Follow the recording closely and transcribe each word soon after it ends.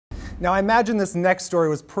Now, I imagine this next story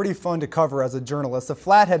was pretty fun to cover as a journalist. A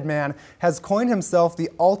Flathead man has coined himself the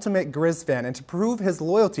ultimate Griz fan, and to prove his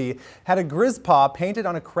loyalty, had a Griz paw painted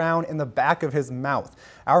on a crown in the back of his mouth.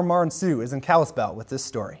 Our Marin Sue is in Kalispell with this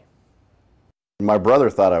story. My brother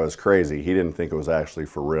thought I was crazy. He didn't think it was actually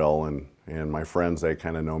for real, and my friends, they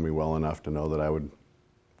kind of know me well enough to know that I would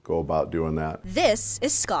go about doing that. This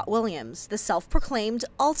is Scott Williams, the self-proclaimed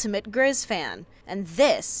ultimate Griz fan, and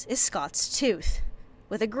this is Scott's tooth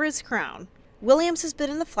with a Griz crown. Williams has been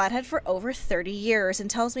in the Flathead for over 30 years and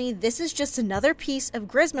tells me this is just another piece of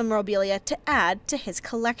Griz memorabilia to add to his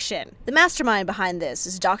collection. The mastermind behind this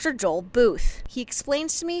is Dr. Joel Booth. He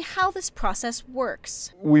explains to me how this process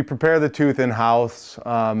works. We prepare the tooth in-house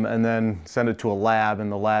and then send it to a lab,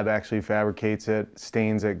 and the lab actually fabricates it,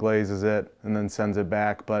 stains it, glazes it, and then sends it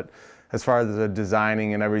back. But as far as the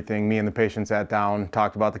designing and everything, me and the patient sat down,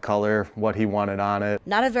 talked about the color, what he wanted on it.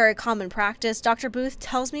 Not a very common practice, Dr. Booth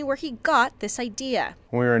tells me where he got this idea.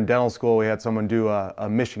 When we were in dental school, we had someone do a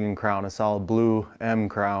Michigan crown, a solid blue M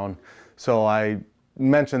crown. So I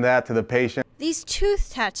mentioned that to the patient. These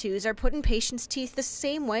tooth tattoos are put in patients' teeth the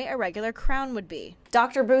same way a regular crown would be.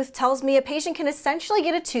 Dr. Booth tells me a patient can essentially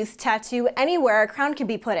get a tooth tattoo anywhere a crown can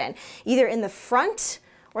be put in, either in the front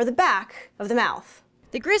or the back of the mouth.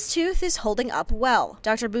 The Griz tooth is holding up well.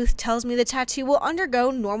 Dr. Booth tells me the tattoo will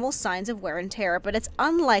undergo normal signs of wear and tear, but it's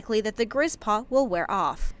unlikely that the Griz paw will wear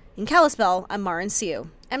off. In Kalispell, I'm Marin Sue,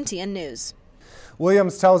 MTN News.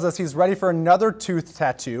 Williams tells us he's ready for another tooth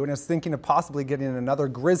tattoo and is thinking of possibly getting another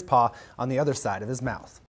Griz paw on the other side of his mouth.